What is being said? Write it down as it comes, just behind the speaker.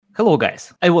Hello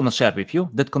guys, I want to share with you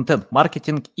that content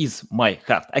marketing is my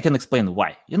heart. I can explain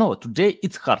why. Today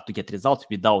it's hard to get results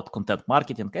without content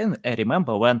marketing, and I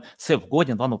remember when Seth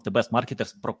Godin, one of the best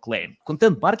marketers, proclaimed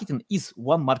content marketing is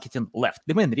one marketing left.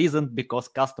 The main reason because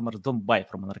customers don't buy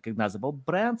from unrecognizable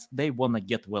brands, they want to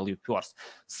get value first.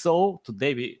 So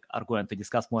today we are going to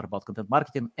discuss more about content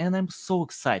marketing, and I'm so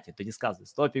excited to discuss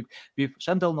this topic with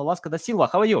Shandel Nolasco da Silva.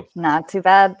 How are you? Not too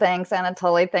bad. Thanks,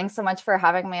 Anatoly. Thanks so much for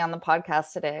having me on the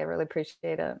podcast today. I really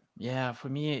appreciate it. Yeah, for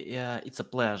me, it's a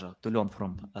pleasure to learn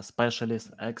from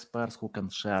specialists, experts who can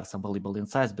share some valuable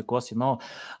insights because,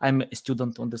 I'm a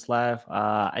student on this life.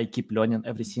 I keep learning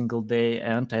every single day,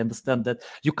 and I understand that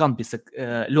you can't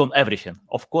learn everything.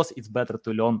 Of course, it's better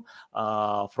to learn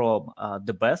from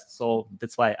the best. So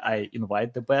that's why I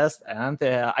invite the best, and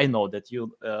I know that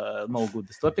you know good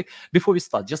this topic. Before we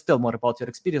start, just tell more about your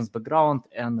experience, background,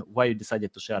 and why you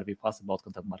decided to share with us about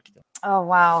content marketing. Oh,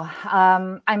 wow.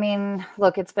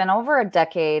 Look, it's been over a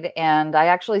decade, and I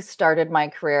actually started my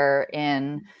career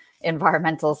in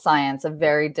environmental science, a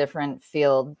very different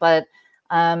field. But,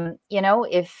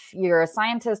 if you're a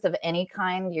scientist of any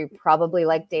kind, you probably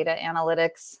like data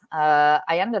analytics. I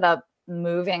ended up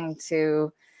moving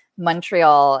to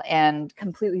Montreal and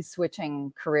completely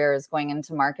switching careers going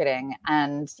into marketing.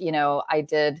 And, I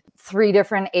did 3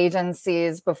 different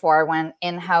agencies before I went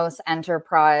in-house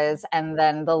enterprise. And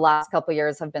then the last couple of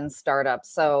years have been startups.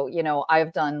 So,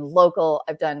 I've done local,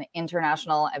 I've done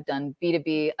international, I've done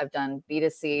B2B, I've done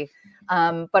B2C.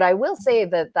 But I will say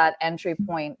that entry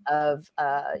point of,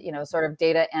 sort of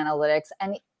data analytics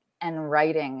and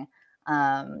writing,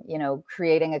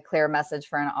 creating a clear message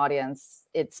for an audience,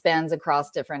 it spans across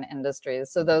different industries.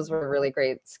 So those were really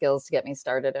great skills to get me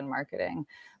started in marketing.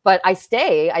 But I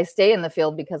stay in the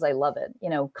field because I love it.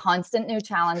 Constant new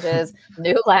challenges,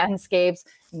 new landscapes,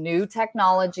 new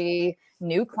technology,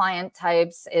 new client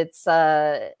types. It's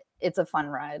a fun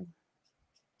ride.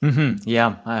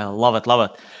 Yeah, I love it, love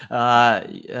it.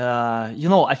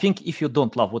 I think if you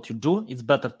don't love what you do, it's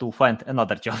better to find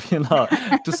another job,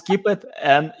 to skip it,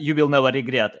 and you will never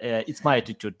regret. It's my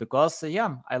attitude because,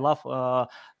 I love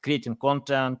creating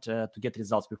content to get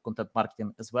results with content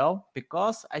marketing as well.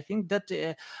 Because I think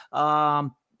that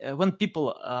when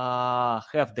people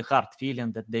have the hard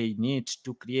feeling that they need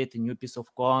to create a new piece of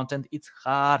content, it's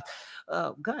hard.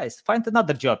 Guys, find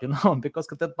another job, because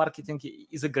content marketing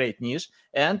is a great niche,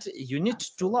 and you need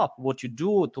to love what you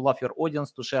do, to love your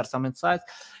audience, to share some insights.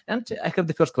 And I have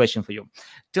the first question for you.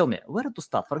 Tell me where to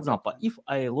start. For example, if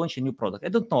I launch a new product, I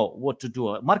don't know what to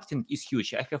do. Marketing is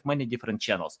huge. I have many different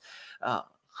channels.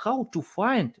 How to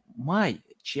find my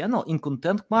channel in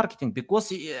content marketing? Because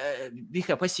we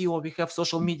have SEO, we have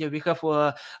social media, we have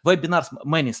webinars,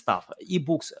 many stuff,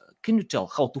 ebooks. Can you tell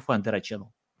how to find the right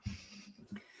channel?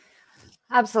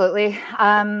 Absolutely.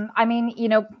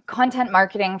 Content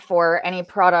marketing for any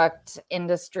product,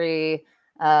 industry,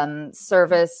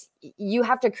 service, you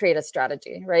have to create a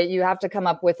strategy, right? You have to come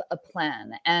up with a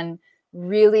plan. And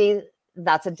really,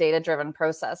 that's a data-driven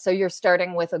process. So you're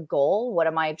starting with a goal. What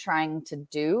am I trying to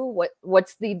do?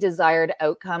 What's the desired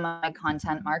outcome of my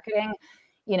content marketing?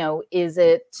 Is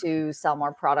it to sell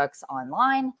more products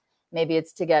online? Maybe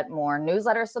it's to get more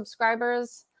newsletter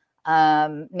subscribers.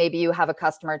 Maybe you have a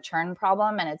customer churn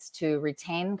problem and it's to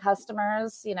retain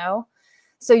customers,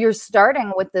 So you're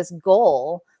starting with this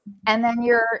goal, and then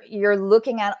you're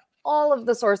looking at all of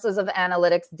the sources of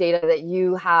analytics data that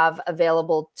you have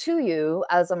available to you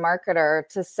as a marketer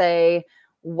to say,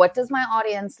 what does my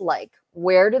audience like?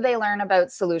 Where do they learn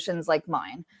about solutions like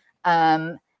mine?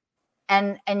 And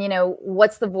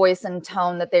what's the voice and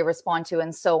tone that they respond to,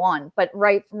 and so on. But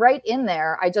right in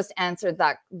there, I just answered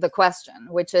the question,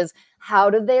 which is, how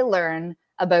do they learn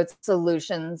about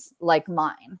solutions like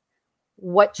mine?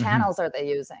 What channels are they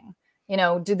using?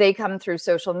 Do they come through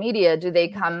social media? Do they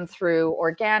come through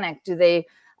organic? Do they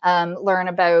learn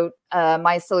about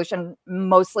my solution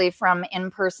mostly from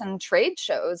in-person trade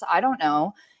shows? I don't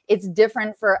know. It's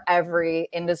different for every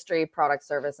industry, product,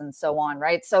 service, and so on,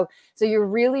 right? So you're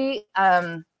really,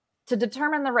 to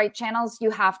determine the right channels,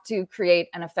 you have to create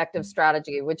an effective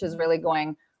strategy, which is really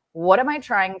going, what am I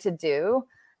trying to do?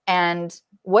 And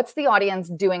what's the audience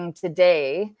doing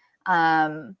today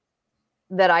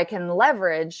that I can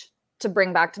leverage to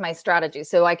bring back to my strategy?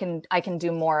 So I can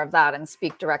do more of that and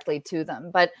speak directly to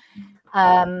them. But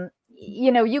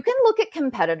you can look at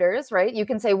competitors, right? You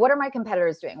can say, what are my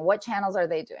competitors doing? What channels are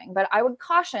they doing? But I would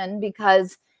caution,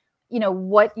 because,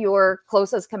 what your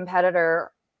closest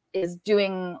competitor is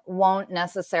doing won't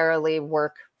necessarily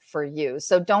work for you.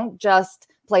 So don't just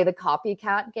play the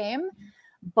copycat game.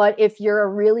 But if you're a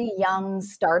really young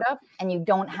startup and you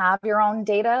don't have your own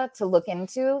data to look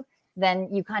into, then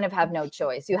you kind of have no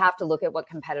choice. You have to look at what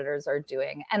competitors are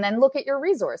doing and then look at your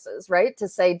resources, right? To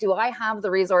say, do I have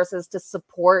the resources to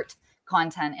support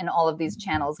content in all of these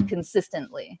channels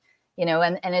consistently?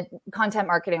 Content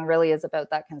marketing really is about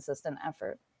that consistent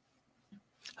effort.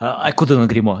 I couldn't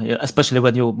agree more, especially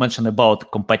when you mention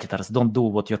about competitors. Don't do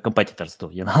what your competitors do,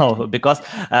 because,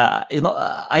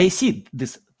 I see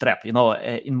this trap,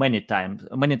 in many times,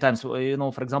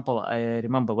 for example, I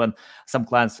remember when some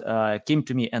clients came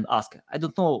to me and asked, I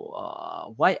don't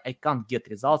know why I can't get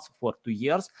results for 2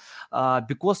 years,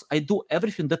 because I do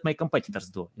everything that my competitors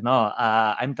do.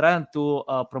 I'm trying to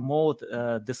promote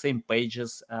the same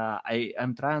pages.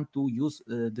 I'm trying to use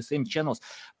the same channels.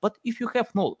 But if you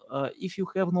have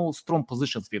no strong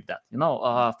positions with that,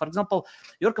 for example,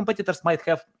 your competitors might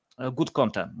have good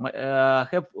content,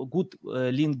 have good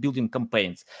link building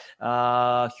campaigns,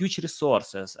 huge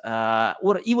resources,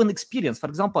 or even experience. For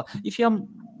example, if I'm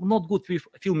not good with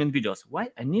filming videos, why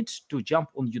I need to jump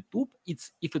on YouTube?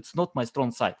 If it's not my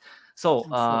strong side. So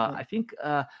I think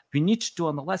we need to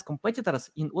analyze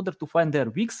competitors in order to find their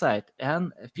weak side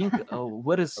and think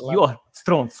where is your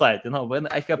strong side. When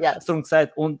I have strong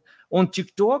side on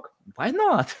TikTok, why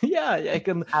not? Yeah, I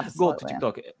can go to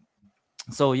TikTok.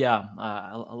 So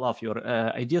I love your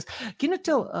ideas. Can you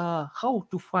tell how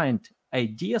to find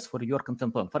ideas for your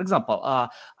content plan? For example,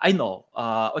 I know,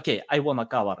 I want to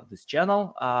cover this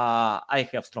channel. I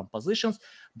have strong positions,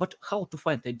 but how to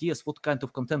find ideas? What kind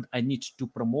of content I need to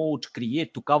promote,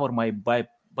 create to cover my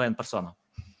buying persona?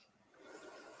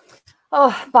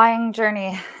 Oh, buying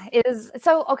journey is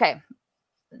so okay.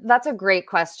 That's a great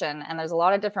question. And there's a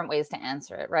lot of different ways to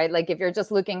answer it, right? Like if you're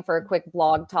just looking for a quick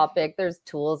blog topic, there's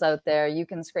tools out there. You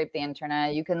can scrape the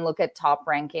internet. You can look at top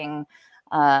ranking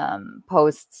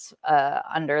posts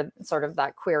under sort of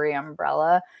that query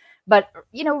umbrella. But,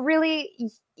 really,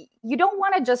 you don't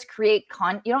want to just create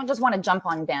you don't just want to jump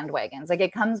on bandwagons. Like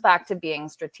it comes back to being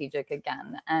strategic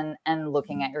again and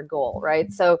looking at your goal, right?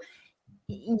 So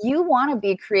you want to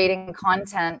be creating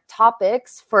content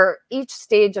topics for each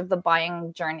stage of the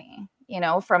buying journey,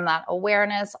 from that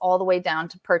awareness all the way down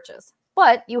to purchase.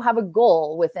 But you have a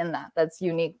goal within that that's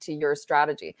unique to your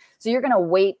strategy. So you're going to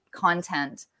weight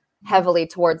content heavily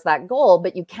towards that goal,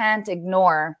 but you can't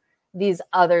ignore these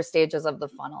other stages of the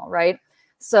funnel, right?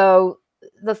 So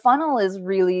the funnel is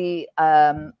really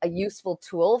a useful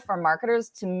tool for marketers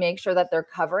to make sure that they're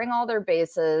covering all their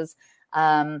bases,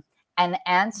 and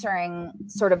answering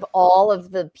sort of all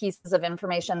of the pieces of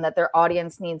information that their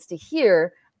audience needs to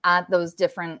hear at those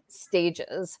different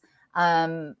stages.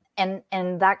 And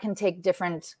that can take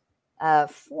different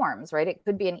forms, right? It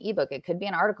could be an ebook, it could be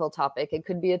an article topic, it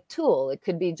could be a tool, it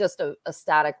could be just a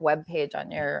static web page on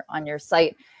your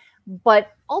site.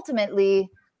 But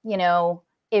ultimately,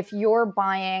 if you're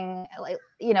buying,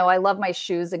 I love my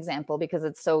shoes example because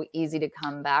it's so easy to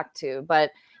come back to. But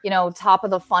top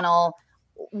of the funnel,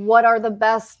 what are the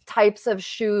best types of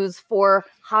shoes for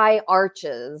high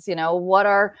arches? What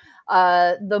are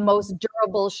the most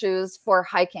durable shoes for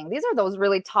hiking? These are those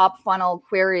really top funnel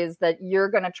queries that you're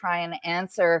going to try and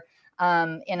answer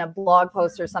in a blog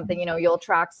post or something. You'll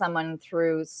track someone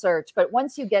through search. But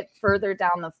once you get further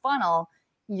down the funnel,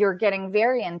 you're getting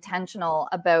very intentional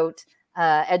about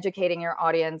educating your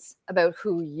audience about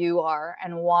who you are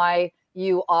and why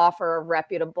you offer a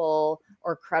reputable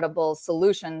or credible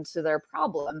solution to their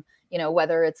problem,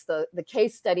 whether it's the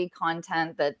case study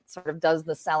content that sort of does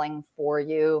the selling for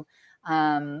you,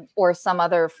 or some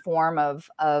other form of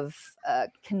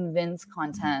convince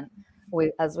content,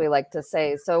 as we like to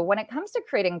say. So when it comes to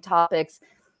creating topics,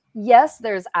 yes,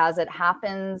 there's as it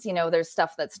happens, there's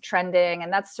stuff that's trending,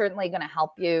 and that's certainly going to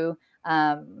help you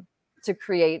to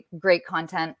create great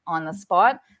content on the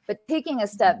spot. But taking a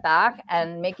step back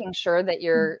and making sure that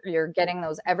you're getting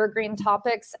those evergreen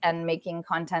topics and making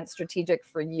content strategic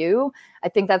for you, I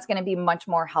think that's going to be much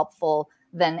more helpful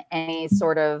than any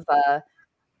sort of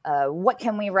what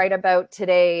can we write about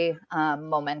today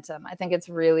momentum. I think it's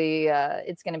really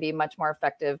it's going to be much more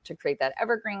effective to create that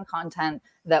evergreen content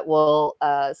that will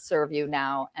serve you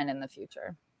now and in the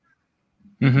future.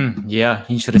 Mm-hmm. Yeah,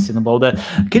 interesting about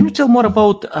that. Can you tell more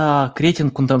about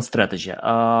creating content strategy?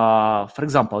 For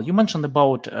example, you mentioned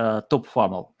about top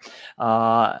funnel.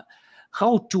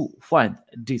 How to find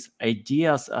these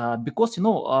ideas? Because,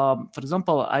 for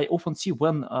example, I often see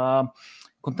when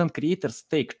content creators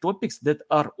take topics that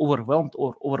are overwhelmed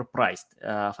or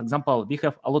overpriced. For example, we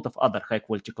have a lot of other high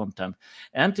quality content,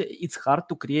 and it's hard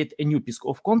to create a new piece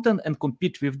of content and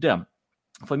compete with them.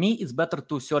 for me, it's better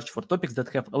to search for topics that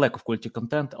have a lack of quality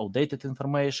content, outdated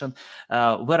information,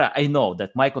 where I know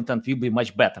that my content will be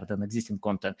much better than existing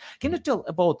content. Can you tell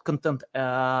about content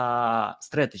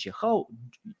strategy? How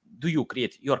do you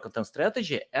create your content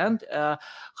strategy, and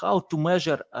how to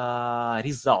measure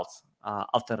results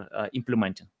after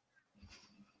implementing?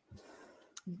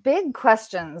 Big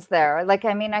questions there. Like,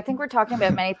 I mean, I think we're talking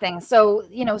about many things. So,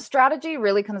 strategy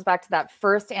really comes back to that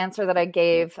first answer that I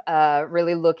gave,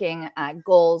 really looking at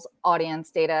goals,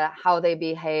 audience data, how they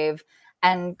behave,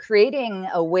 and creating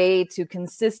a way to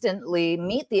consistently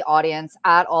meet the audience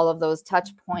at all of those touch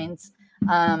points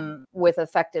with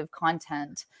effective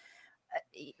content.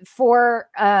 For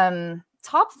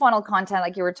top funnel content,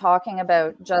 like you were talking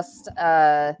about, just,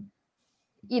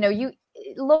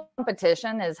 low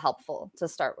competition is helpful to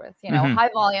start with. High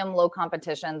volume, low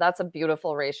competition, that's a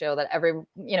beautiful ratio that every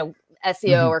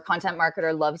SEO or content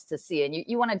marketer loves to see, and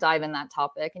you want to dive in that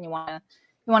topic, and you want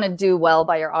to do well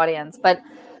by your audience. But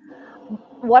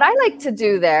what I like to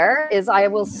do there is I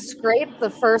will scrape the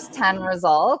first 10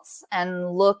 results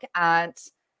and look at,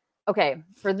 okay,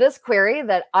 for this query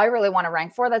that I really want to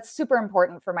rank for, that's super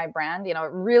important for my brand, it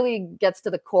really gets to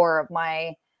the core of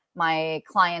my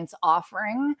client's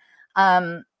offering.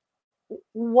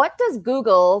 What does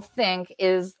Google think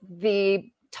is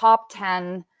the top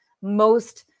 10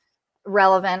 most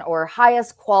relevant or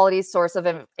highest quality source of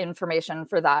information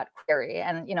for that query?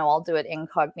 And, I'll do it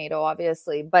incognito,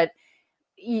 obviously, but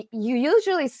you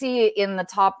usually see in the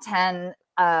top 10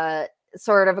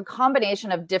 sort of a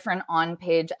combination of different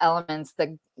on-page elements that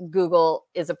Google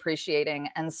is appreciating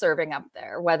and serving up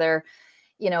there, whether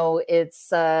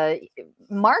it's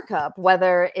markup,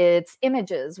 whether it's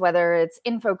images, whether it's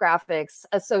infographics,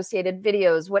 associated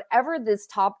videos, whatever this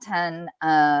top 10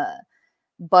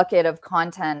 bucket of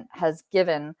content has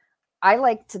given, I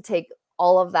like to take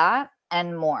all of that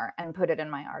and more and put it in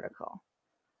my article.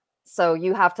 So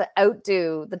you have to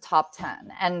outdo the top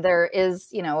 10. And there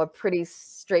is, a pretty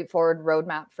straightforward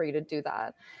roadmap for you to do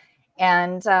that.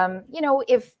 And,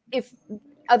 if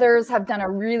others have done a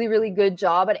really, really good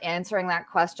job at answering that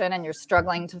question and you're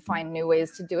struggling to find new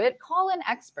ways to do it, call in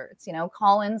experts,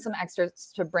 call in some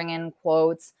experts to bring in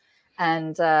quotes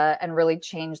and really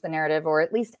change the narrative, or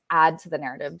at least add to the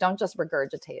narrative. Don't just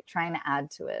regurgitate, try and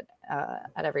add to it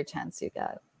at every chance you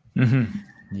get.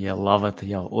 Yeah, love it.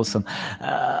 Yeah, awesome.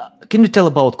 Can you tell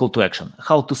about call to action?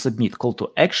 How to submit call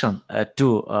to action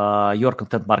to your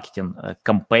content marketing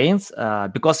campaigns?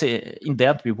 Because in the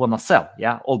end, we want to sell.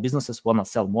 Yeah, all businesses want to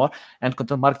sell more, and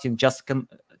content marketing just can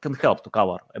help to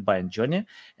cover a buying journey.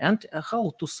 And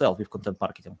how to sell with content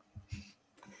marketing?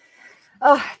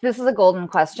 Oh, this is a golden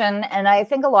question. And I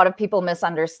think a lot of people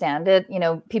misunderstand it.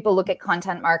 People look at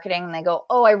content marketing and they go,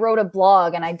 oh, I wrote a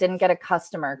blog and I didn't get a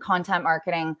customer. Content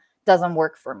marketing doesn't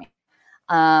work for me.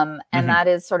 And that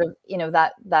is sort of,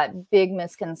 that big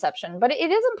misconception. But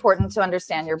it is important to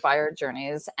understand your buyer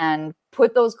journeys and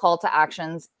put those call to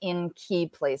actions in key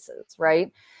places,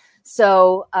 right?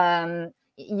 So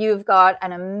you've got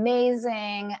an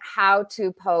amazing how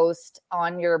to post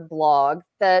on your blog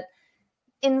that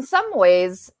in some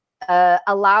ways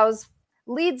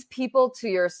leads people to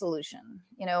your solution,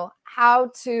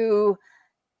 how to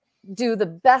do the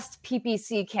best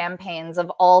PPC campaigns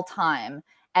of all time.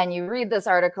 And you read this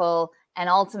article and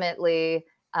ultimately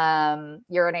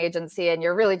you're an agency and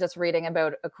you're really just reading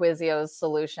about Acquisio's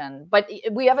solution. But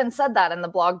we haven't said that in the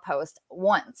blog post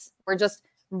once. We're just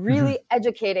really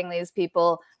educating these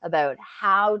people about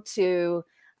how to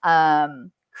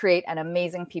create an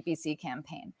amazing PPC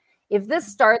campaign. If this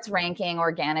starts ranking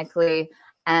organically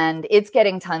and it's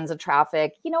getting tons of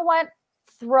traffic, you know what?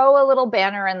 Throw a little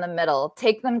banner in the middle.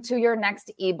 Take them to your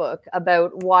next ebook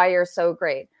about why you're so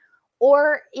great.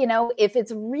 Or, if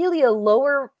it's really a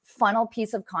lower funnel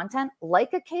piece of content,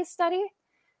 like a case study,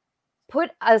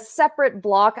 put a separate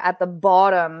block at the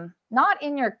bottom, not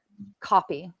in your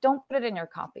copy. Don't put it in your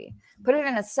copy. Put it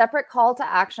in a separate call to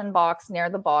action box near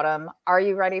the bottom. Are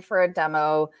you ready for a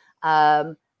demo?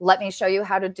 Let me show you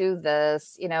how to do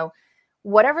this.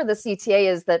 Whatever the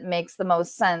CTA is that makes the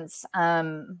most sense.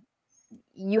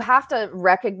 You have to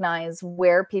recognize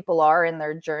where people are in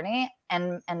their journey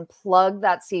and plug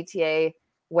that CTA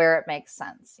where it makes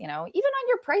sense. Even on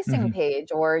your pricing page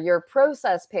or your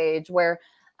process page where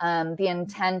the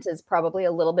intent is probably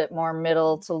a little bit more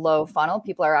middle to low funnel.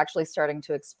 People are actually starting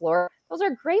to explore. Those are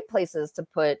great places to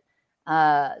put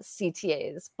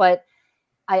CTAs. But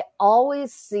I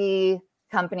always see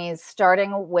companies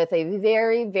starting with a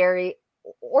very, very,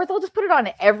 or they'll just put it on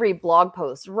every blog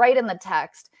post right in the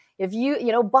text. If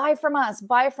buy from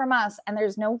us, and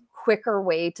there's no quicker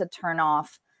way to turn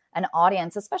off an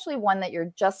audience, especially one that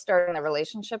you're just starting the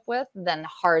relationship with, than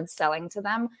hard selling to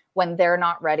them when they're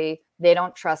not ready, they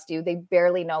don't trust you, they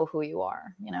barely know who you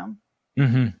are, you know?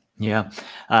 Yeah.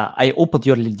 I opened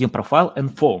your LinkedIn profile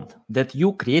and found that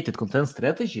you created content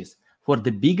strategies for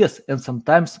the biggest and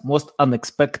sometimes most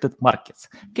unexpected markets.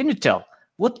 Can you tell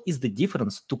what is the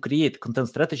difference to create content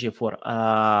strategy for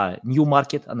a new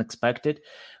market, unexpected,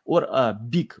 or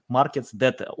big markets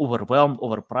that overwhelmed,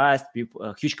 overpriced, with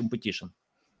huge competition?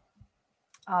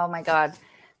 Oh my God.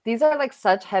 These are like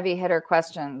such heavy hitter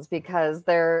questions because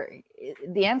the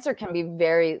answer can be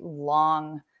very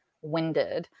long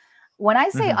winded. When I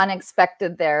say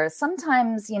unexpected there,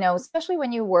 sometimes, you know, especially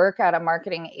when you work at a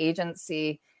marketing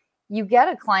agency, you get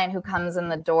a client who comes in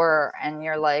the door and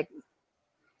you're like,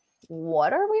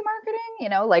 what are we marketing? You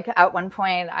know, like at one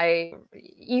point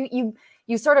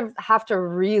you sort of have to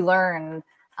relearn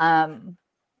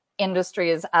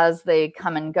industries as they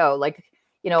come and go. Like,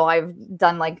 you know, I've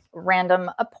done like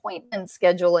random appointment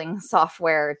scheduling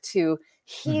software to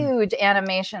huge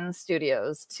animation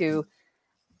studios to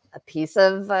a piece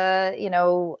of, a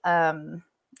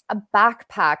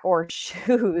backpack or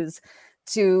shoes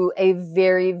to a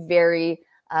very, very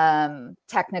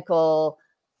technical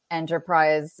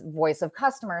enterprise voice of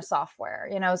customer software,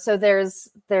 you know, so there's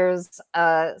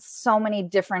so many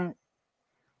different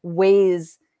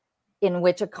ways in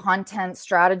which a content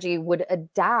strategy would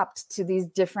adapt to these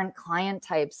different client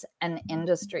types and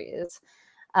industries.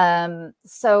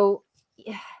 So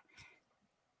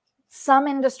some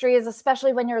industries,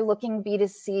 especially when you're looking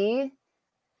B2C,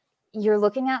 you're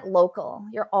looking at local.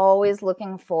 You're always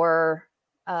looking for,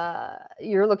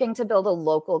 you're looking to build a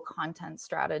local content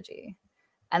strategy.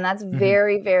 And that's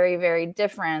very, very, very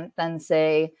different than,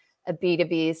 say, a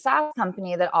B2B SaaS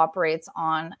company that operates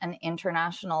on an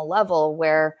international level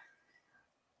where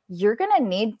you're going to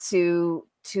need to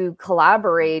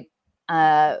collaborate,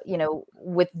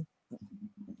 with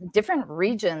different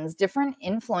regions, different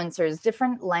influencers,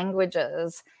 different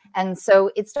languages. And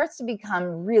so it starts to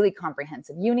become really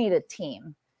comprehensive. You need a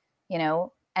team, you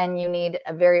know, and you need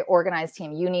a very organized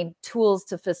team. You need tools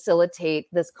to facilitate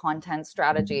this content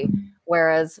strategy.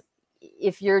 Whereas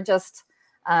if you're just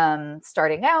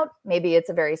starting out, maybe it's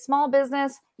a very small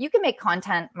business, you can make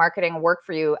content marketing work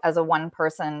for you as a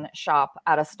one-person shop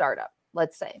at a startup,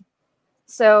 let's say.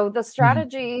 So the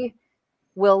strategy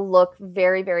will look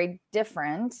very, very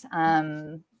different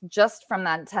just from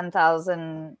that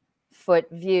 10,000 foot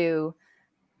view,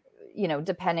 you know,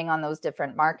 depending on those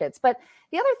different markets. But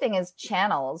the other thing is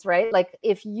channels, right? Like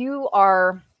if you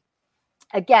are,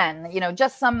 again, you know,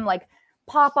 just some like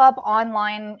pop-up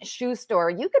online shoe store,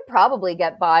 you could probably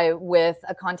get by with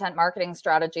a content marketing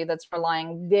strategy that's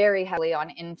relying very heavily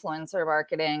on influencer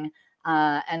marketing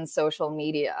and social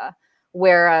media.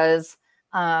 Whereas,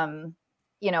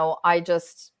 you know,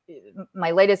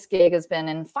 my latest gig has been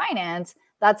in finance.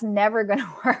 That's never going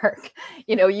to work.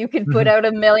 You know, you could put out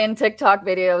 1 million TikTok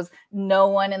videos. No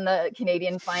one in the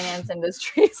Canadian finance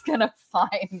industry is going to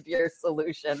find your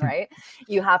solution, right?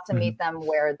 You have to meet them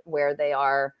where they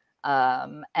are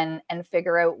and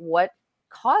figure out what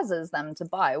causes them to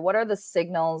buy. What are the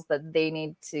signals that they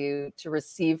need to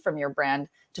receive from your brand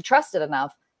to trust it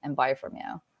enough and buy from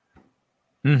you?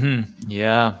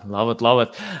 Yeah, love it, love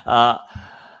it.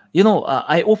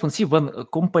 I often see when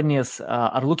companies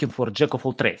are looking for jack of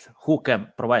all trades who can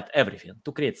provide everything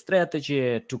to create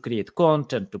strategy, to create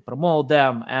content, to promote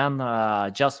them,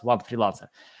 and just one freelancer.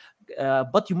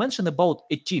 But you mentioned about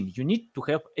a team. You need to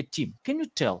have a team. Can you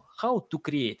tell how to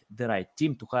create the right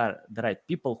team to hire the right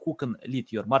people who can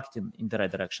lead your marketing in the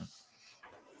right direction?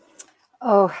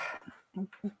 Oh,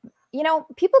 you know,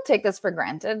 people take this for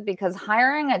granted because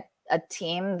hiring a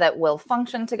team that will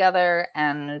function together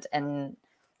and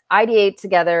ideate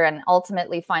together and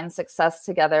ultimately find success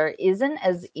together isn't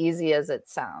as easy as it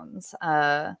sounds.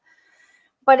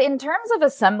 But in terms of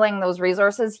assembling those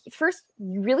resources, first,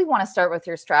 you really want to start with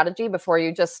your strategy before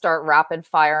you just start rapid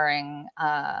firing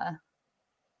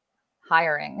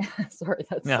hiring. Sorry,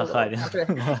 that's hiring.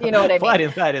 You know what I mean?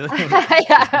 Hiring.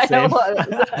 Yeah, I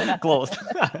know. Closed.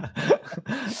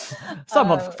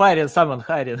 Someone firing, someone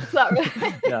hiring.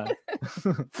 Yeah.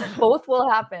 Both will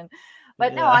happen.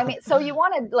 But no, I mean, so you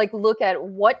want to like look at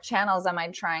what channels am I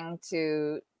trying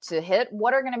to hit?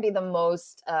 What are going to be the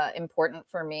most important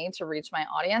for me to reach my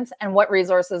audience? And what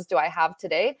resources do I have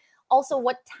today? Also,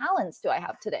 what talents do I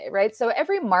have today, right? So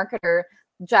every marketer,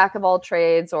 jack of all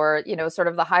trades, or, you know, sort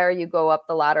of the higher you go up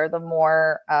the ladder, the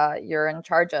more you're in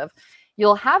charge of.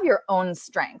 You'll have your own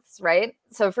strengths, right?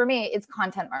 So for me, it's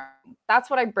content marketing. That's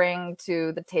what I bring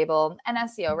to the table, and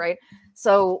SEO, right?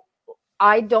 So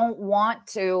I don't want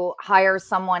to hire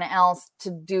someone else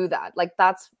to do that. Like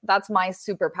that's my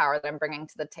superpower that I'm bringing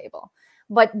to the table.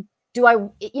 But do I,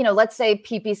 let's say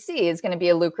PPC is going to be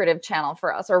a lucrative channel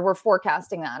for us, or we're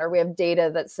forecasting that, or we have data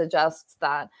that suggests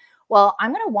that. Well,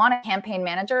 I'm going to want a campaign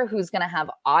manager who's going to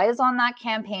have eyes on that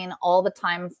campaign all the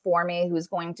time for me, who's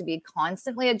going to be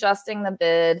constantly adjusting the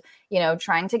bid,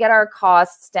 trying to get our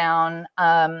costs down.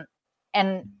 And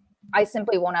I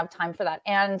simply won't have time for that.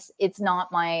 And it's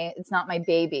not my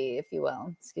baby, if you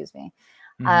will. Excuse me.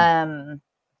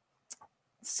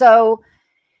 So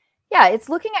yeah, it's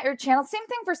looking at your channel. Same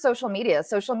thing for social media.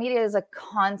 Social media is a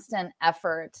constant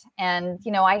effort. And,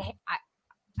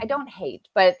 I don't hate,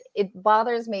 but it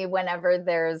bothers me whenever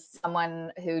there's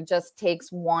someone who just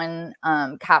takes one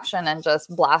caption and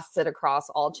just blasts it across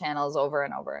all channels over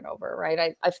and over and over,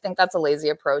 right? I think that's a lazy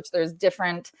approach. There's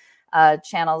different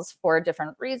channels for a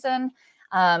different reason.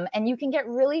 And you can get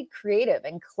really creative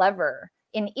and clever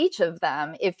in each of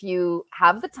them if you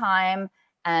have the time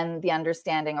and the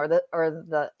understanding,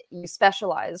 or you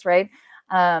specialize, right?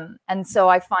 And so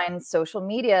I find social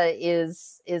media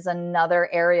is another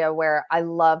area where I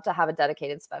love to have a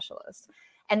dedicated specialist.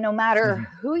 And no matter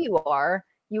who you are,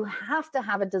 you have to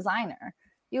have a designer.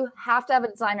 You have to have a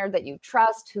designer that you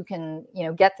trust, who can,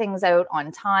 get things out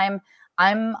on time.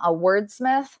 I'm a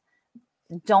wordsmith.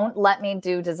 Don't let me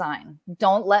do design.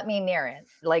 Don't let me near it.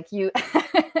 Like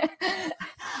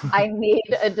I need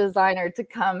a designer to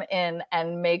come in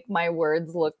and make my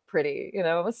words look pretty,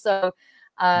 So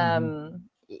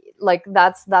like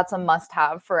that's a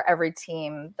must-have for every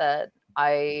team that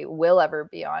I will ever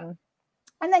be on.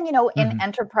 And then, in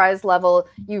enterprise level,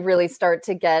 you really start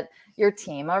to get your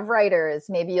team of writers.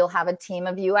 Maybe you'll have a team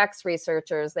of UX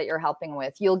researchers that you're helping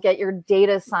with. You'll get your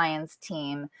data science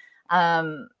team.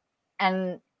 And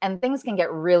things can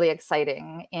get really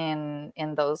exciting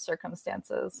in those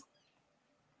circumstances.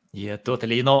 Yeah,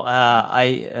 totally.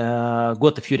 I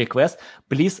got a few requests.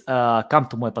 Please come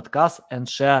to my podcast and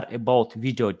share about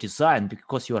video design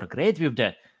because you are great with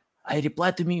that. I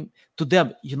replied to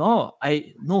them,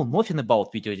 I know nothing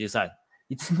about video design.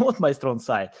 It's not my strong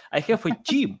side. I have a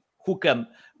team who can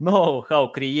know how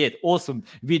create awesome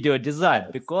video design,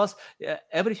 because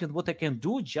everything what I can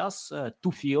do just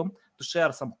to film, to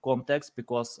share some context,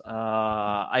 because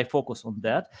I focus on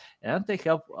that, and I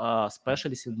have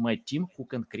specialists in my team who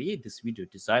can create this video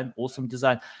design, awesome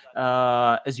design.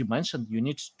 As you mentioned, you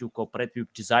need to cooperate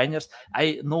with designers.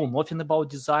 I know nothing about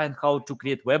design, how to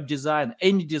create web design,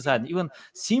 any design, even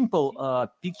simple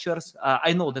pictures.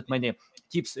 I know that many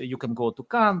tips. You can go to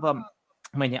Canva,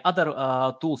 many other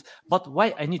tools, but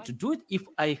why I need to do it if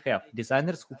I have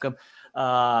designers who can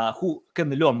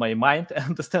learn my mind,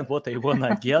 understand what I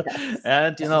wanna get,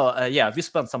 and we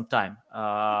spend some time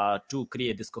to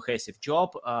create this cohesive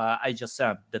job. I just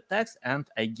send the text and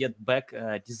I get back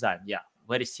design. Yeah,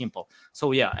 very simple.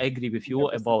 So yeah, I agree with you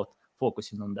about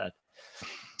focusing on that.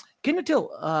 Can you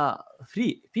tell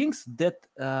 3 things that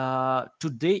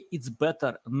today it's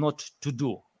better not to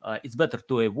do? It's better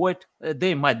to avoid.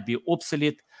 They might be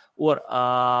obsolete or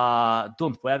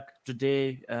don't work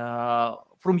today.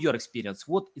 From your experience,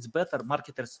 what is better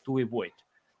marketers to avoid?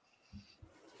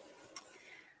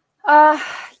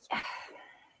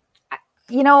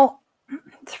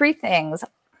 3 things.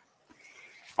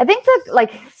 I think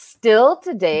that still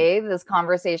today, this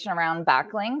conversation around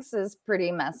backlinks is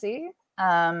pretty messy.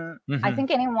 I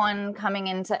think anyone coming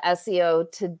into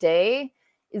SEO today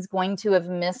is going to have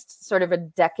missed sort of a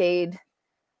decade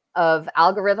of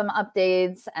algorithm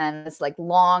updates and this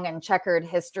long and checkered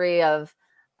history of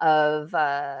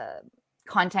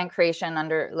content creation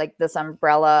under this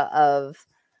umbrella of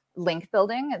link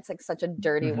building. It's such a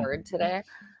dirty word today.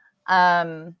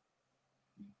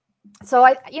 So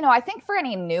I think for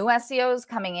any new SEOs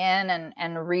coming in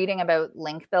and reading about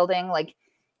link building,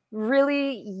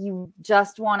 really you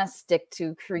just want to stick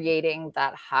to creating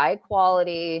that high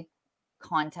quality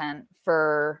content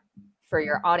for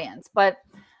your audience. But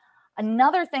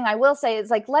another thing I will say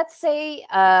is let's say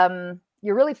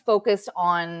you're really focused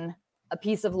on a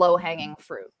piece of low hanging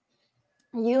fruit.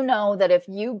 That if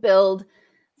you build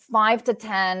 5 to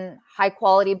 10 high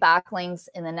quality backlinks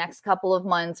in the next couple of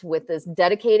months with this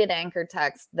dedicated anchor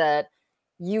text, that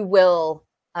you will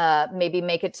maybe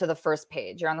make it to the first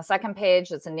page. You're on the second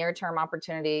page. It's a near-term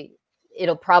opportunity.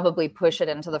 It'll probably push it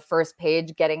into the first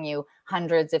page, getting you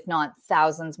hundreds, if not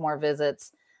thousands more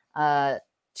visits to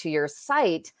your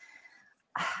site.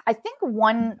 I think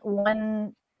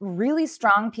one really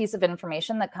strong piece of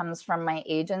information that comes from my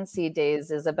agency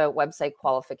days is about website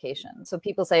qualification. So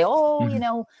people say, get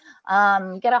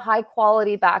a high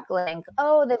quality backlink.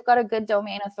 Oh, they've got a good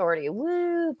domain authority.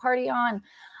 Woo, party on.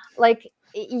 like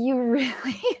you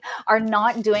really are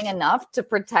not doing enough to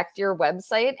protect your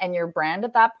website and your brand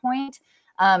at that point.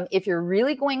 If you're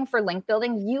really going for link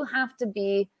building, you have to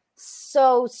be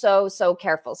so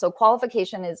careful. So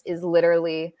qualification is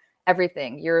literally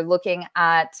everything. You're looking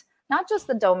at not just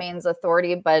the domain's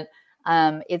authority, but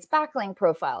its backlink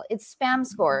profile, its spam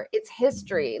score, its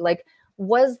history. Like,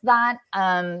 was that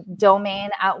domain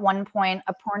at one point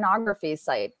a pornography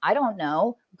site? I don't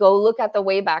know. Go look at the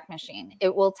Wayback Machine.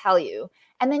 It will tell you.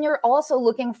 And then you're also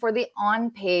looking for the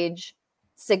on-page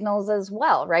signals as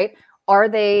well, right? Are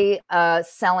they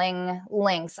selling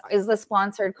links? Is the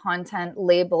sponsored content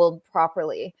labeled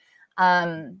properly?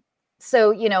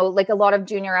 So, you know, like a lot of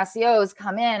junior SEOs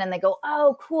come in and they go,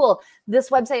 oh, cool,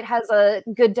 this website has a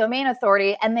good domain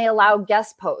authority, and they allow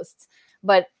guest posts.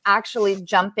 But actually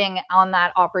jumping on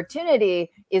that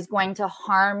opportunity is going to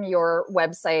harm your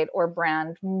website or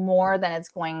brand more than it's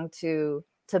going to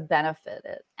benefit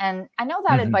it. And I know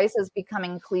that advice is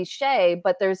becoming cliche,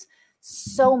 but there's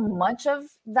so much of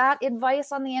that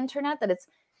advice on the internet that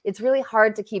it's really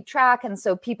hard to keep track. And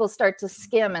so people start to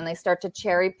skim and they start to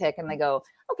cherry pick and they go,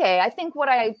 okay, I think what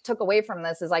I took away from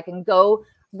this is I can go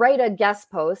write a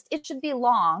guest post. It should be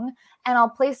long, and I'll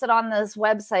place it on this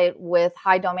website with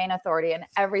high domain authority and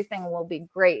everything will be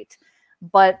great.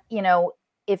 But, you know,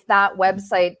 if that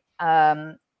website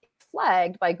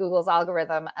flagged by Google's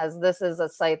algorithm as this is a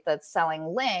site that's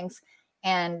selling links,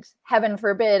 and heaven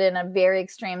forbid, in a very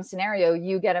extreme scenario,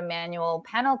 you get a manual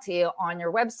penalty on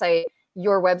your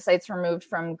website's removed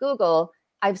from Google.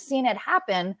 I've seen it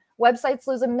happen. Websites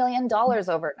lose $1 million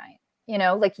overnight. You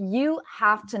know, like, you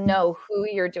have to know who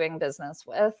you're doing business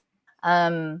with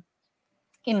in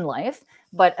life,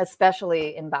 but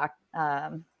especially in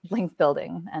link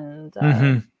building.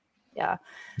 And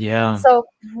yeah. So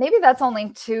maybe that's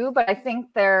only two, but I think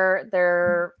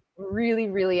they're really,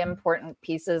 really important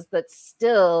pieces that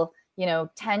still, you know,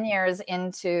 10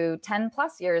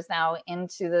 plus years now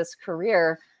into this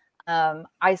career,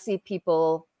 I see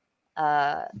people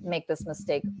make this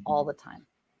mistake all the time.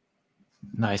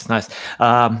 Nice.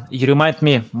 You remind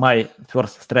me my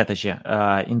first strategy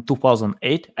in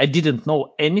 2008. I didn't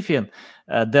know anything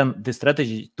then the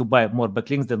strategy to buy more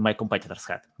backlinks than my competitors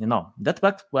had. You know, that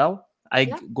worked well. I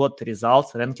got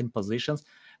results, ranking positions,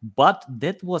 but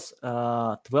that was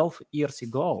 12 years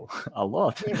ago, a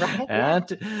lot.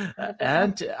 Right?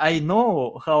 And I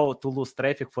know how to lose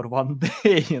traffic for one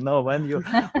day, you know, when you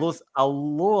lose a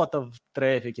lot of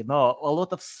traffic, you know, a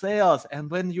lot of sales. And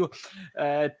when you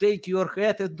take your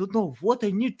head and don't know what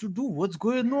I need to do, what's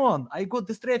going on. I got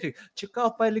this traffic. Check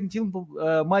out my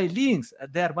LinkedIn, my links.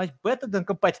 They are much better than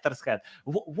competitors had.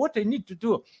 What I need to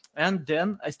do? And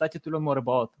then I started to learn more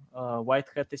about white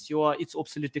hat SEO. It's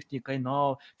obsolete technique, I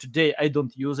know. Today I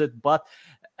don't use it, but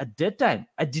at that time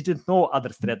I didn't know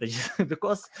other strategies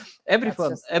because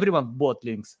everyone bought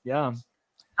links. Yeah,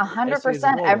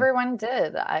 100%. Everyone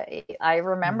did. I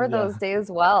remember those days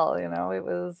well. You know, it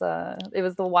was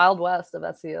the Wild West of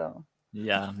SEO.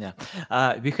 Yeah.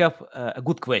 We have a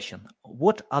good question.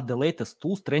 What are the latest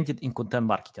tools trending in content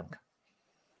marketing?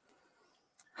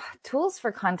 Tools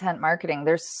for content marketing.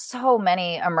 There's so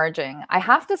many emerging. I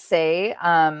have to say,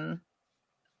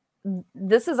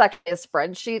 this is actually a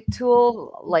spreadsheet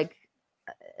tool, like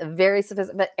very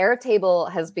sophisticated. But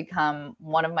Airtable has become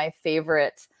one of my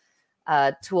favorite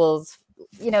tools.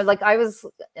 You know, like I was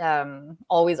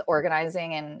always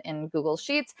organizing in Google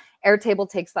Sheets. Airtable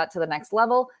takes that to the next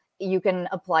level. You can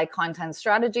apply content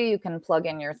strategy. You can plug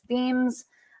in your themes.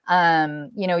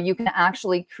 You know, you can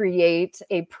actually create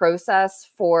a process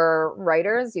for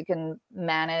writers. You can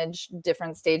manage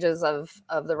different stages of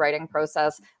the writing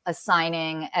process,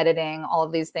 assigning, editing, all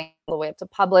of these things, all the way up to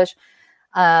publish.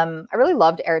 I really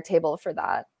loved Airtable for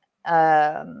that.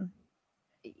 I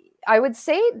would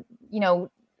say, you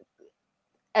know,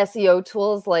 SEO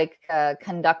tools like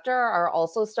Conductor are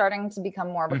also starting to become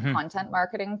more of a content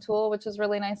marketing tool, which is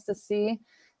really nice to see.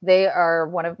 They are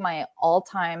one of my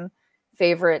all-time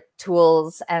favorite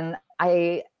tools, and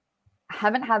I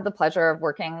haven't had the pleasure of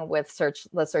working with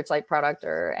the Searchlight product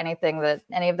or any of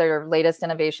their latest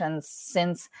innovations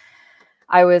since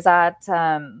I was at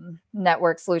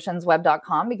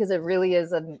networksolutionsweb.com, because it really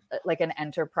is like an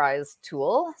enterprise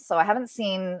tool. So I haven't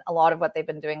seen a lot of what they've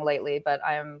been doing lately, but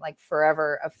I'm like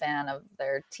forever a fan of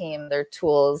their team, their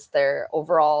tools, their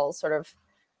overall sort of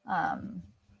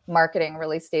marketing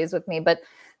really stays with me. But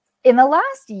in the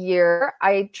last year,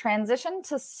 I transitioned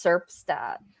to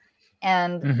SERPstat,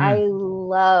 and I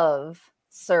love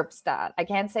SERPstat. I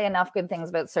can't say enough good things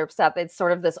about SERPstat. It's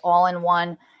sort of this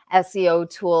all-in-one SEO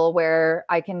tool where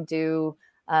I can do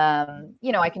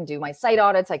I can do my site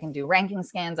audits, I can do ranking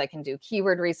scans, I can do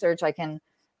keyword research, I can,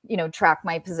 track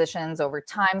my positions over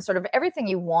time, sort of everything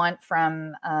you want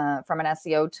from an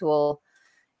SEO tool.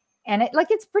 And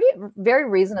it's very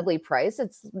reasonably priced.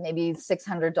 It's maybe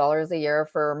 $600 a year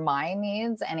for my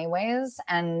needs anyways.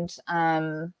 And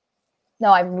no,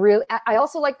 I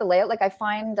also like the layout. Like I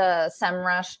find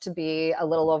SEMrush to be a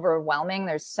little overwhelming.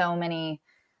 There's so many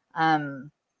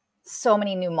new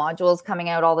modules coming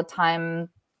out all the time.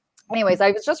 Anyways,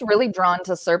 I was just really drawn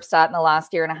to SERPstat in the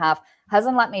last year and a half.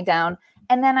 Hasn't let me down.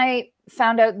 And then I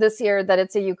found out this year that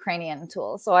it's a Ukrainian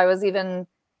tool. So I was even,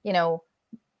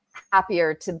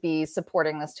 happier to be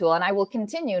supporting this tool. And I will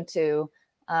continue to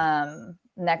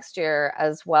next year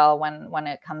as well when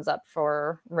it comes up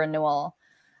for renewal.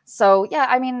 So yeah,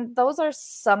 I mean, those are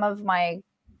some of my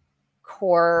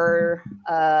core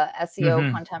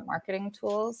SEO content marketing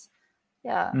tools.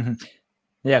 Yeah.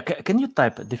 Yeah, can you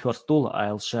type the first tool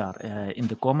I'll share in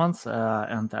the comments?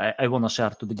 And I want to share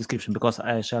to the description because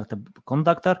I shared a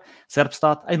Conductor,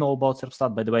 SERPstat. I know about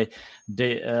SERPstat, by the way.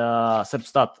 The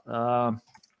SERPstat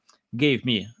gave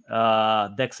me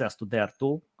the access to their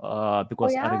tool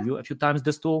because I review a few times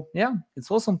this tool. Yeah, it's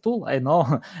awesome tool, I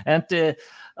know. And they're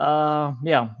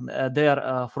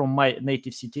from my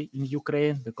native city in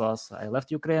Ukraine because I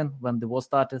left Ukraine when the war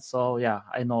started. So yeah,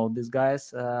 I know these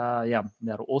guys.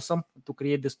 They're awesome to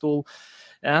create this tool.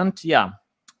 And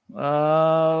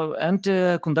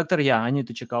Conductor, I need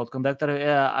to check out Conductor.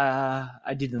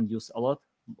 I didn't use a lot.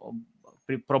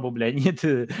 Probably I need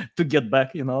to get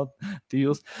back, to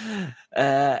use.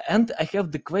 And I have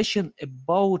the question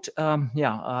about,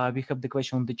 we have the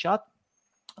question on the chat.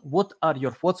 What are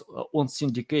your thoughts on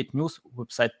syndicate news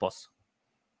website posts?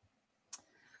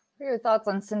 What are your thoughts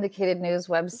on syndicated news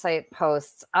website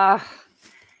posts?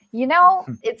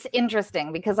 It's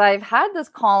interesting because I've had this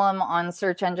column on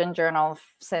Search Engine Journal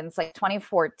since like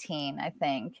 2014, I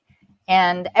think.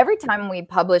 And every time we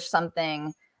publish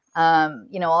something,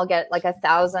 I'll get like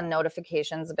 1,000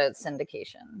 notifications about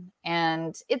syndication.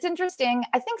 And it's interesting.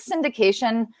 I think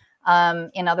syndication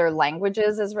in other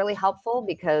languages is really helpful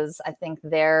because I think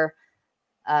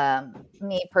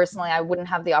me personally, I wouldn't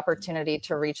have the opportunity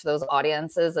to reach those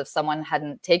audiences if someone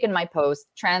hadn't taken my post,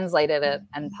 translated it,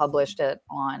 and published it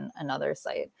on another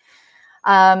site.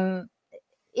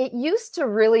 It used to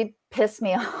really piss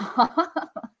me off.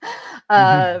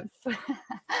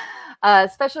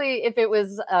 Especially if it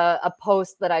was a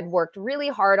post that I'd worked really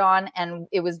hard on and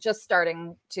it was just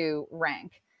starting to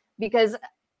rank, because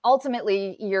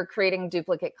ultimately you're creating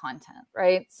duplicate content,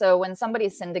 right? So when somebody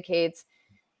syndicates,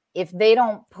 if they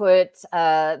don't put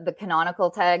the canonical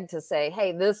tag to say,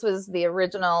 hey, this was the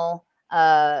original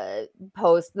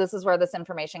post, this is where this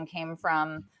information came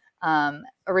from,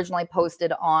 originally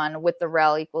posted on with the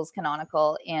rel equals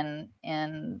canonical in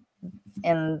the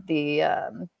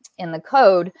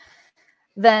code,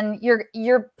 then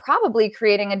you're probably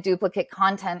creating a duplicate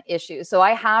content issue. So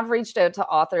I have reached out to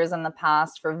authors in the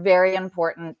past for very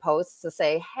important posts to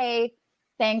say, hey,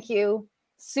 thank you,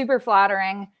 super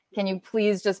flattering. Can you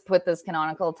please just put this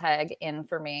canonical tag in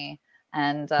for me?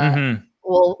 And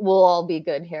we'll all be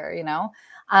good here,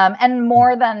 And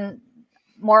more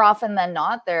often than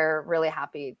not, they're really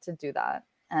happy to do that.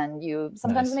 And you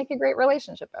sometimes make a great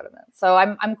relationship out of it. So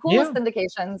I'm cool with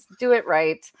syndications. Do it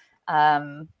right.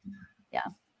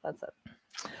 That's it.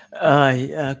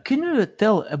 Can you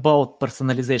tell about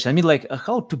personalization? I mean, like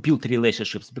how to build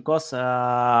relationships? Because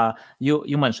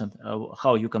you mentioned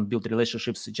how you can build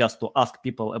relationships just to ask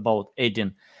people about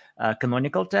adding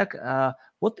canonical tag.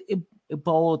 What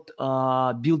about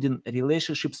building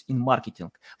relationships in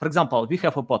marketing? For example, we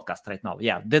have a podcast right now.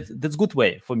 Yeah, that's good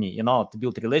way for me, to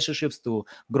build relationships, to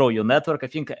grow your network. I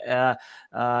think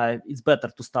it's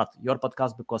better to start your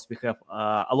podcast because we have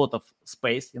a lot of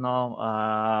space,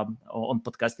 on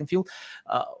podcasting field.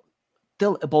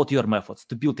 Tell about your methods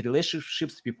to build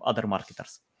relationships with other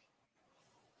marketers.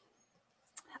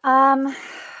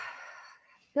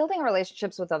 Building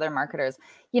relationships with other marketers,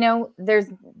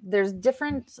 there's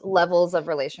different levels of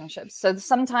relationships. So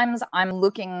sometimes I'm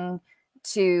looking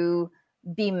to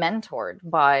be mentored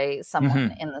by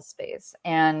someone in the space.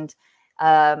 And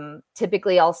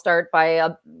typically I'll start by,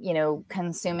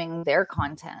 consuming their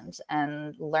content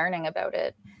and learning about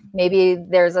it. Maybe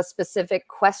there's a specific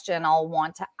question I'll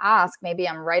want to ask. Maybe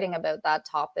I'm writing about that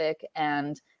topic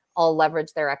and I'll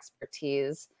leverage their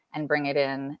expertise and bring it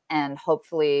in, and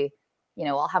hopefully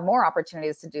I'll have more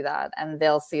opportunities to do that, and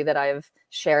they'll see that I've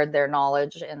shared their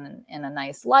knowledge in a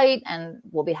nice light and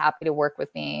will be happy to work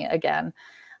with me again.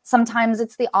 Sometimes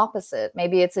it's the opposite.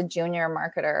 Maybe it's a junior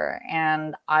marketer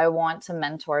and I want to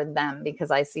mentor them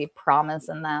because I see promise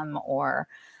in them, or,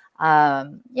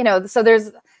 so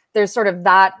there's sort of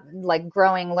that like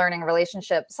growing, learning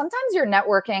relationship. Sometimes you're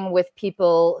networking with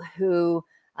people who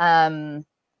are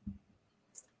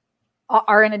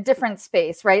in a different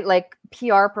space, right? Like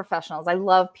PR professionals. I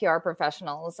love PR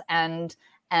professionals, and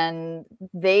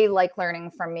they like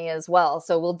learning from me as well.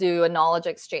 So we'll do a knowledge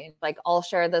exchange. Like I'll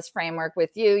share this framework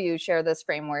with you, you share this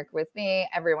framework with me,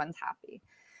 everyone's happy.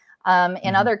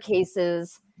 In other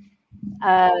cases,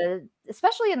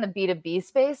 especially in the B2B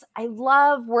space, I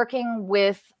love working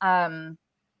with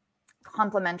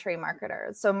complementary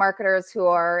marketers. So marketers who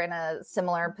are in a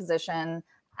similar position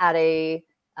at a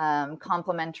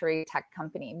complementary tech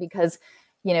company, because,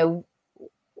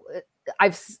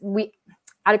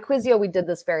 at Acquisio, we did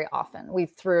this very often. We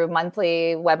threw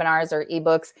monthly webinars or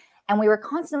ebooks, and we were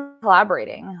constantly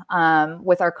collaborating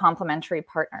with our complementary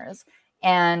partners.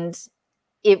 And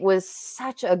it was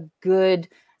such a good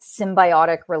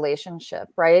symbiotic relationship,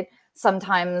 right?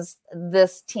 Sometimes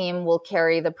this team will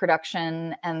carry the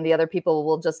production and the other people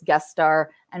will just guest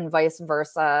star, and vice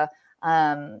versa.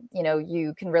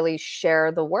 You can really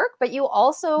share the work, but you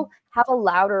also have a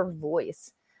louder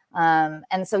voice.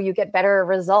 And so you get better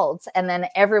results, and then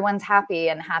everyone's happy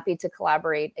to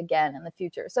collaborate again in the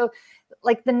future. So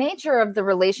like the nature of the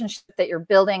relationship that you're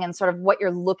building and sort of what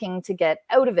you're looking to get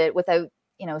out of it without,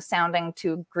 sounding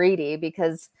too greedy,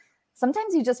 because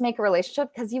sometimes you just make a relationship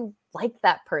because you like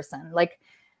that person. Like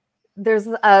there's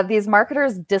these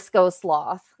marketers, Disco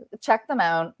Sloth. Check them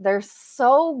out. They're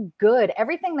so good.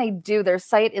 Everything they do, their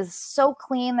site is so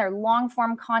clean. Their long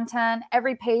form content,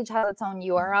 every page has its own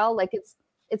URL. Like it's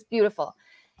beautiful.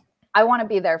 I want to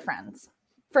be their friends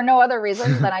for no other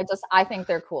reason than I think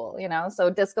they're cool,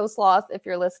 So Disco Sloth, if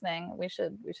you're listening, we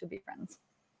should be friends.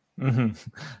 Mm-hmm.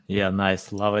 Yeah,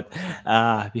 nice. Love it.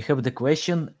 We have the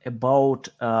question about,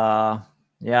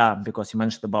 because you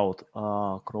mentioned about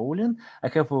crawling. I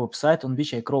have a website on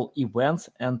which I crawl events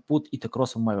and put it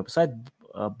across on my website,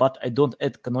 but I don't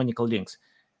add canonical links.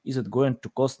 Is it going to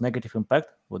cause negative impact?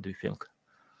 What do you think?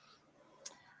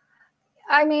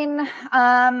 I mean,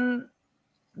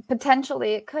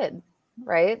 potentially it could,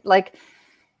 right? Like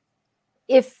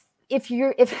if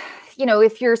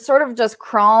you're sort of just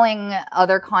crawling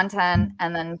other content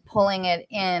and then pulling it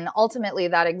in, ultimately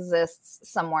that exists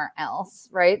somewhere else,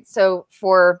 right? So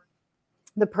for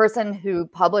the person who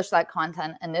published that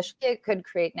content initially, it could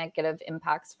create negative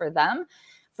impacts for them.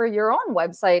 For your own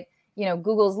website,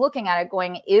 Google's looking at it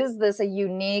going, is this a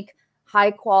unique,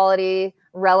 high quality,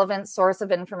 relevant source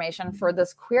of information for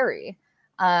this query?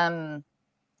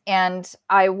 And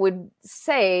I would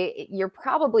say you're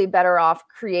probably better off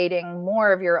creating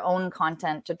more of your own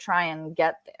content to try and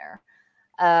get there.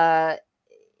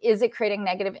 Is it creating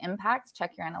negative impacts?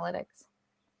 Check your analytics.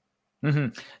 Mm-hmm.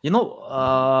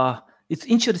 It's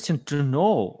interesting to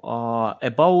know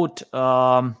about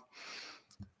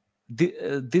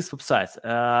these websites.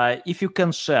 If you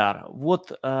can share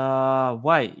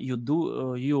why you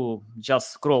do, you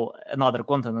just scroll another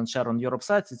content and share on your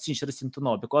website. It's interesting to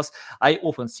know, because I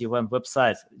often see when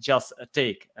websites just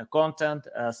take content,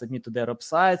 submit to their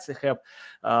websites, they have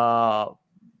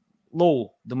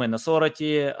low domain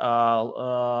authority,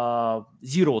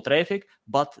 zero traffic,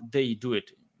 but they do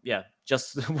it. Yeah,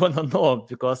 just want to know,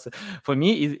 because for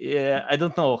me, I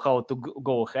don't know how to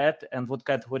go ahead and what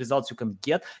kind of results you can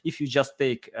get if you just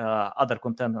take other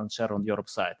content and share on your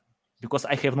website, because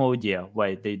I have no idea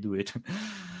why they do it.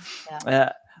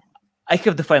 Yeah. I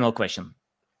have the final question.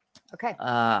 Okay.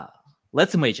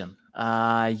 Let's imagine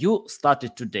you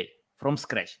started today from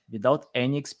scratch, without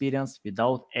any experience,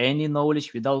 without any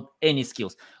knowledge, without any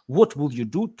skills. What would you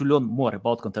do to learn more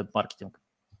about content marketing?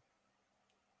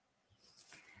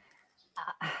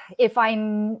 If I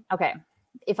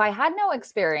had no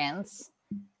experience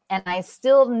and I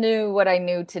still knew what I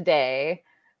knew today,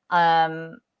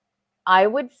 I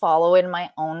would follow in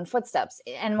my own footsteps.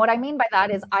 And what I mean by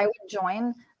that is I would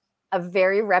join a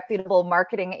very reputable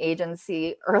marketing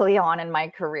agency early on in my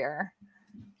career.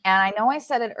 And I know I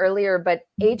said it earlier, but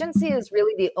agency is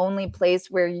really the only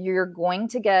place where you're going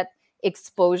to get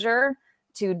exposure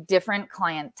to different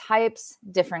client types,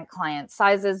 different client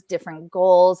sizes, different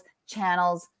goals,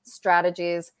 channels,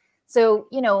 strategies. So,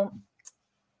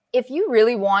 if you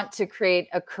really want to create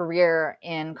a career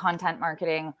in content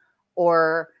marketing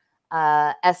or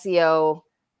SEO,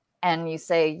 and you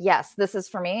say, yes, this is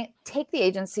for me, take the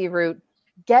agency route,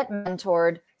 get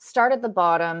mentored, start at the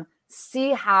bottom,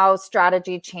 see how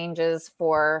strategy changes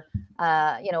for,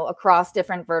 across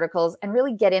different verticals, and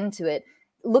really get into it.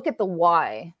 Look at the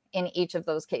why in each of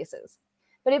those cases.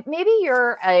 But if maybe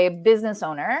you're a business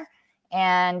owner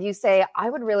and you say, I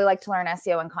would really like to learn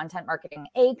SEO and content marketing,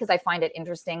 A, because I find it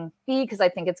interesting, B, because I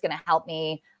think it's going to help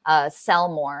me sell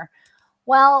more.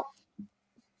 Well,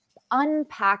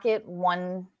 unpack it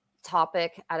one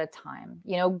topic at a time.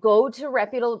 Go to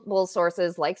reputable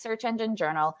sources like Search Engine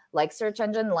Journal, like Search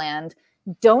Engine Land.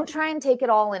 Don't try and take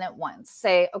it all in at once.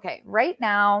 Say, okay, right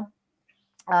now,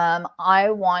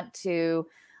 I want to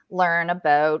learn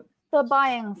about the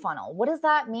buying funnel. What does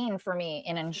that mean for me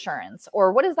in insurance?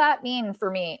 Or what does that mean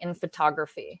for me in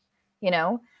photography?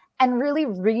 And really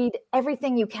read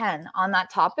everything you can on that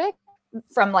topic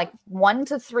from like 1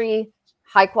 to 3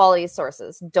 high quality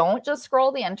sources. Don't just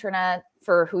scroll the internet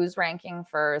for who's ranking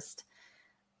first.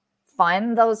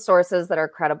 Find those sources that are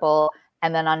credible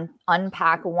and then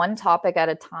unpack one topic at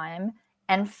a time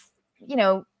and,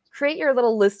 create your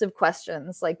little list of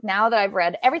questions. Like, now that I've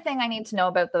read everything I need to know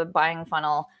about the buying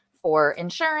funnel for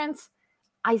insurance,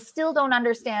 I still don't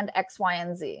understand X, Y,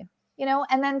 and Z,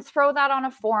 and then throw that on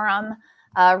a forum.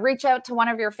 Reach out to one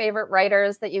of your favorite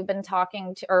writers that you've been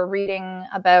talking to or reading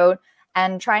about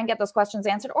and try and get those questions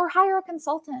answered, or hire a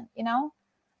consultant.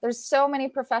 There's so many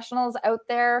professionals out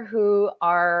there who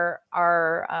are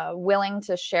willing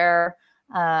to share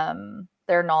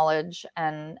their knowledge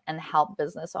and help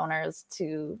business owners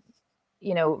to,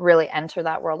 really enter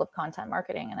that world of content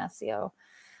marketing and SEO.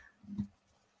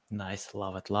 Nice.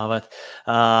 Love it.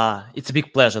 It's a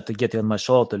big pleasure to get you on my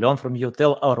show, to learn from you.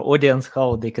 Tell our audience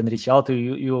how they can reach out to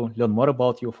you, learn more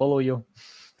about you, follow you.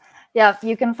 Yeah,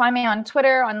 you can find me on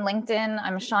Twitter, on LinkedIn.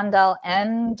 I'm Shondell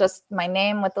N, just my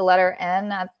name with the letter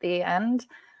N at the end.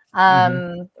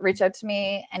 Reach out to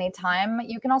me anytime.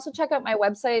 You can also check out my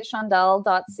website,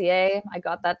 shondell.ca. I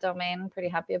got that domain, pretty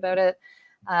happy about it,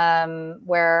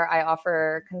 where I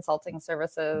offer consulting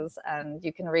services, and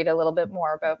you can read a little bit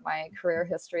more about my career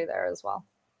history there as well.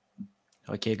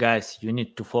 Okay, guys, you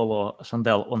need to follow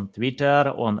Shondell on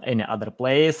Twitter, on any other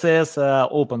places,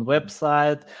 open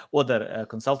website, other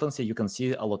consultancy. You can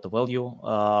see a lot of value,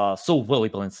 so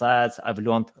valuable insights. I've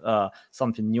learned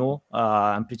something new.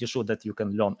 I'm pretty sure that you can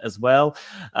learn as well.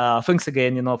 Thanks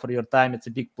again, for your time. It's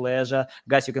a big pleasure.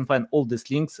 Guys, you can find all these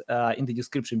links in the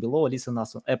description below. Listen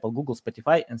us on Apple, Google,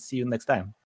 Spotify, and see you next time.